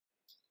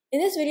In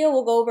this video,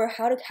 we'll go over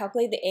how to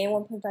calculate the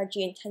AM1.5G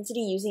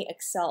intensity using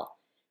Excel.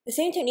 The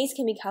same techniques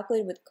can be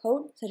calculated with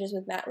code, such as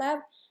with Matlab,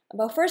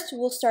 but first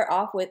we'll start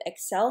off with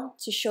Excel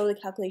to show the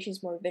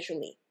calculations more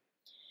visually.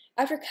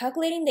 After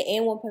calculating the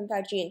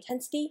AM1.5G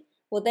intensity,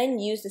 we'll then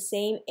use the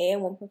same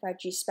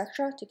AM1.5G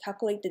spectra to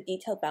calculate the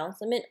detailed balance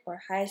limit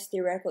or highest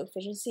theoretical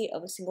efficiency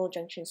of a single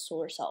junction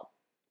solar cell.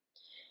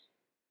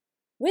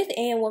 With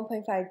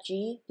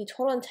AM1.5G, the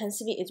total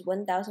intensity is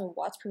 1000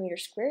 watts per meter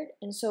squared,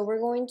 and so we're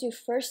going to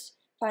first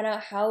find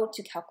out how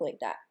to calculate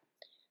that.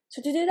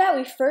 So to do that,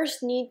 we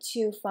first need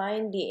to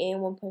find the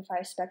AM1.5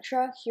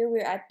 spectra. Here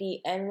we're at the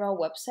NREL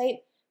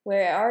website,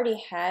 where it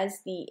already has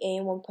the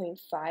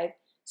AM1.5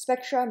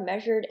 spectra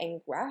measured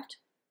and graphed.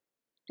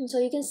 And so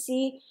you can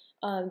see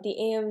the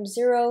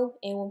AM0,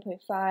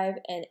 AM1.5,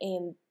 and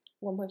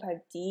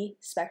AM1.5D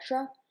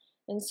spectra.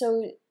 And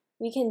so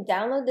we can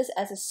download this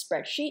as a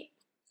spreadsheet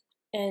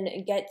and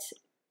get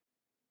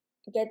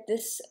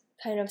this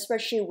kind of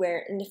spreadsheet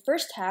where in the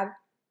first tab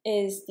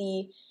is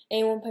the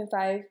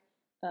AM1.5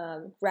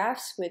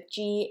 graphs with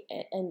G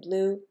in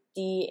blue,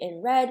 D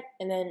in red,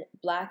 and then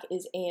black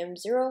is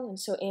AM0. And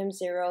so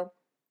AM0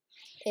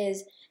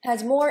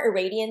 has more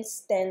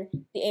irradiance than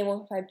the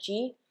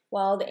AM1.5G,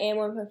 while the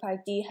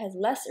AM1.5D has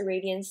less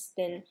irradiance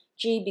than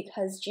G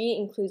because G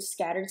includes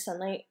scattered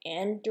sunlight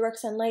and direct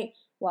sunlight,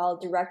 while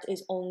direct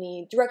is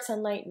only direct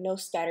sunlight, no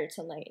scattered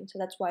sunlight. And so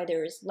that's why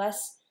there is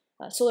less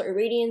solar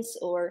irradiance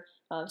or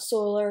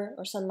solar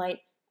or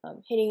sunlight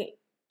hitting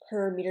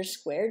per meter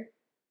squared.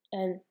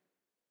 And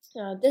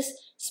this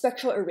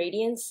spectral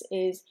irradiance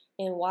is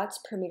in watts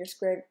per meter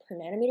squared per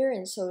nanometer,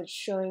 and so it's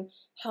showing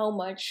how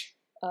much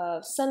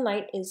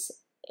sunlight is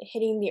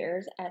hitting the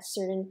Earth at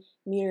certain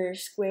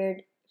meters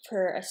squared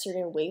per a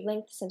certain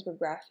wavelength, since we're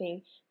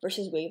graphing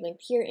versus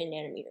wavelength here in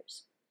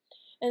nanometers.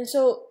 And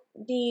so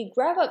the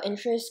graph of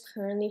interest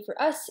currently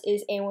for us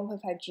is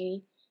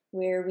AM1.5G,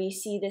 where we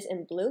see this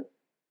in blue.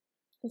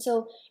 And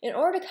so in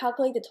order to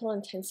calculate the total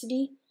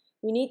intensity,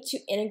 we need to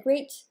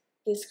integrate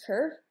this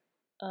curve,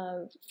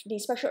 the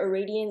spectral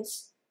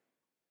irradiance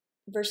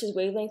versus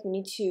wavelength. We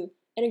need to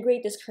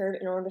integrate this curve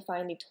in order to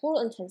find the total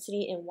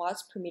intensity in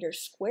watts per meter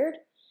squared,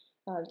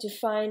 to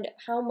find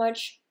how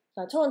much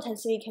total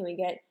intensity can we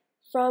get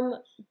from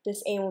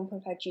this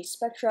AM1.5G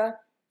spectra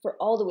for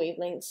all the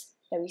wavelengths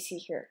that we see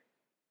here.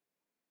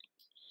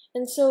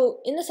 And so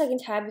in the second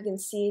tab, you can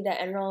see that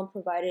NREL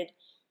provided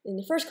in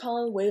the first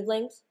column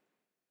wavelength,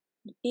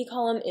 B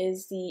column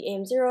is the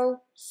AM0,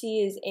 C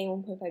is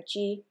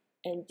AM1.5G,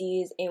 and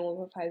D is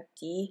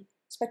AM1.5D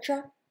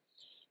spectra.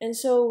 And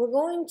so we're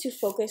going to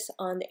focus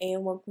on the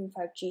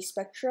AM1.5G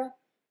spectra.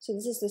 So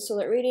this is the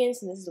solar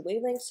radiance and this is the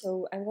wavelength.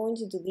 So I'm going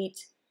to delete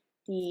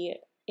the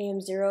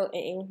AM0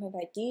 and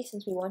AM1.5D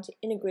since we want to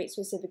integrate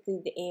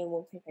specifically the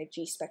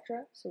AM1.5G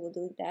spectra. So we'll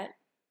delete that.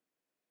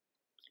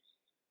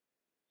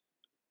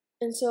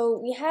 And so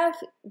we have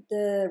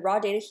the raw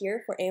data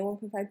here for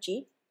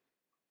AM1.5G.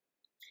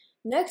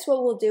 Next,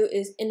 what we'll do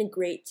is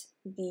integrate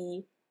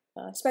the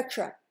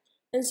spectra.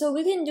 And so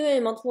we can do it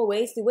in multiple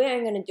ways. The way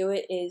I'm going to do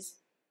it is,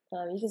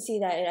 you can see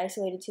that it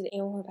isolated to the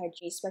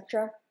AM1.5G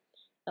spectra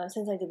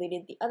since I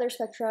deleted the other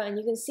spectra. And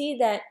you can see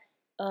that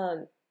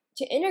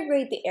to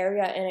integrate the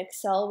area in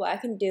Excel, what I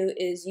can do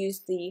is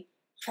use the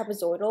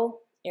trapezoidal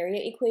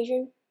area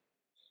equation.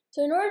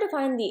 So in order to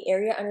find the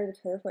area under the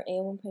curve for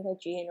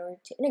AM1.5G, in order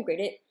to integrate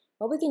it,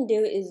 what we can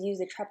do is use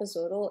the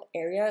trapezoidal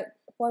area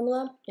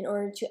formula in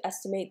order to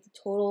estimate the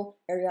total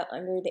area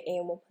under the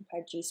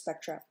AM1.5G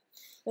spectra.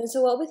 And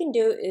so what we can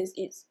do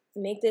is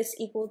make this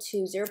equal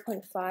to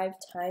 0.5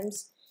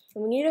 times,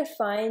 and we need to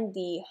find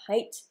the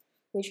height,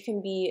 which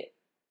can be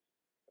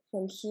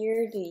from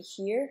here to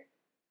here,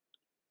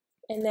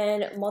 and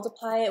then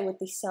multiply it with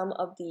the sum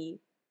of the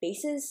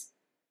bases,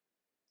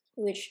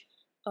 which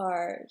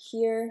are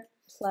here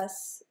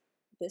plus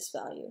this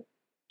value.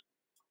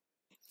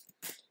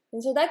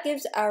 And so that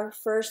gives our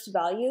first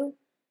value.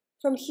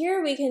 From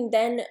here, we can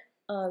then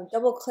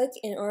double click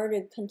in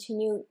order to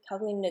continue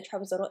calculating the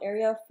trapezoidal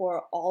area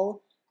for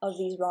all of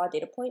these raw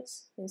data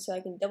points. And so I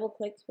can double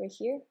click right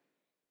here.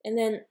 And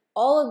then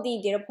all of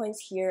the data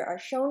points here are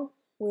shown,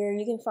 where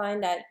you can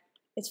find that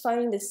it's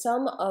finding the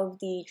sum of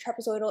the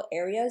trapezoidal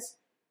areas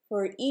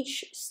for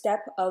each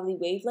step of the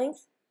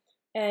wavelength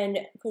and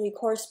for the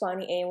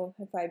corresponding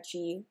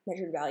AM1.5G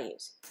measured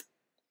values.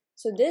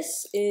 So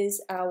this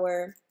is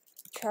our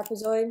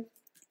trapezoid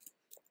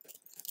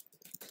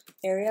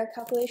area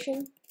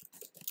calculation.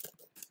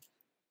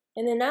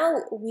 And then now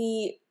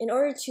in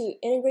order to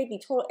integrate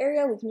the total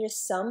area, we can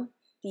just sum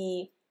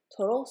the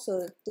total.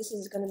 So this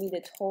is going to be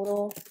the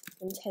total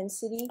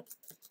intensity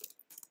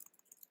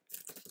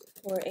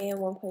for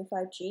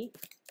AM1.5G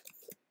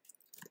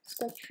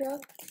spectra.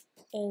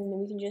 And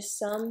we can just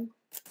sum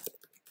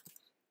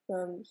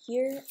from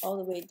here all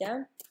the way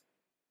down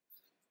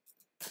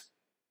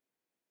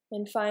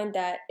and find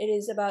that it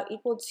is about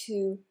equal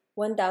to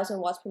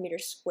 1000 watts per meter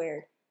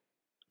squared.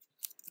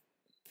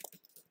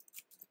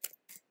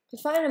 To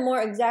find a more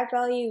exact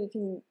value,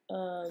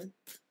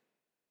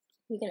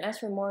 we can ask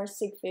for more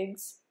sig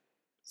figs.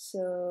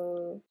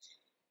 So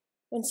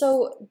And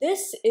so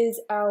this is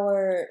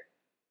our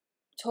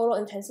total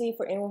intensity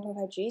for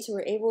AM1.5G. So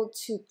we're able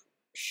to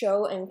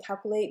show and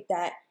calculate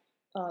that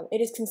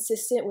it is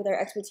consistent with our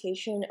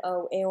expectation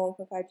of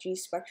AM1.5G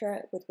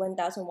spectra with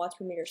 1000 watts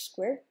per meter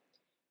squared.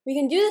 We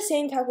can do the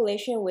same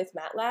calculation with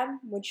Matlab,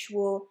 which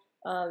will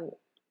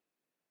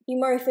be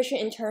more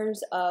efficient in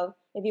terms of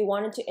if you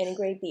wanted to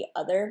integrate the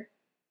other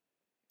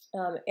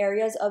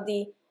areas of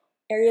the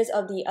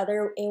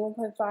other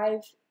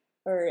AM1.5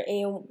 or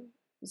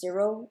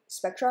AM0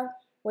 spectra.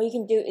 What you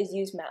can do is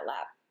use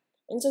Matlab.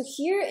 And so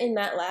here in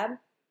Matlab,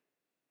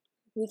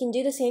 we can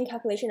do the same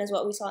calculation as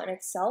what we saw in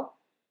Excel,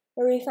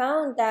 where we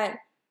found that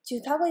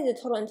to calculate the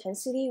total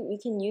intensity, we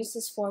can use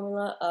this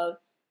formula of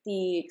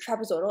the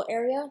trapezoidal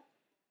area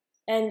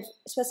and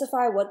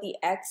specify what the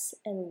x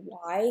and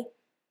y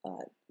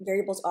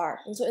variables are.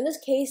 And so in this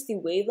case, the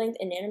wavelength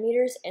in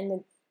nanometers and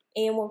the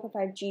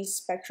AM1.5G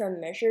spectrum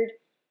measured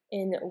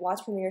in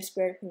watts per meter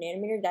squared per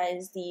nanometer, that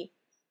is the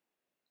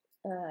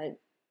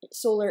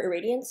solar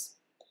irradiance.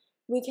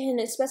 We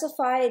can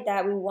specify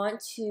that we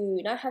want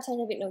to not have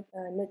scientific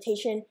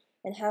notation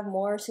and have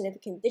more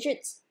significant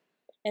digits,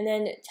 and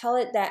then tell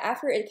it that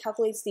after it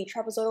calculates the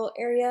trapezoidal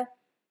area,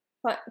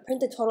 print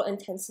the total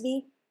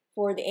intensity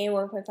for the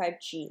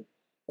AM1.5G.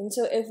 And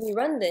so if we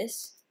run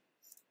this,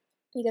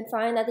 you can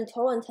find that the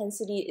total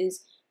intensity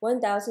is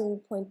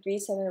 1000.37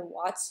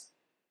 watts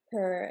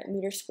per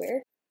meter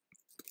squared.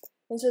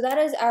 And so that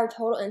is our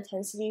total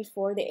intensity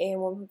for the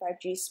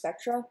AM1.5G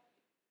spectra.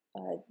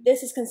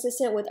 This is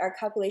consistent with our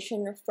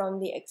calculation from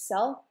the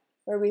Excel,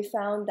 where we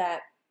found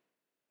that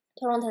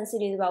total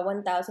intensity is about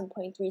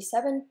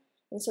 1000.37,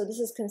 and so this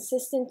is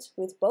consistent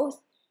with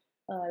both,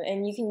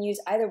 and you can use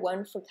either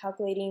one for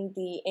calculating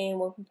the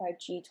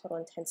AM1.5G total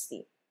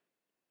intensity.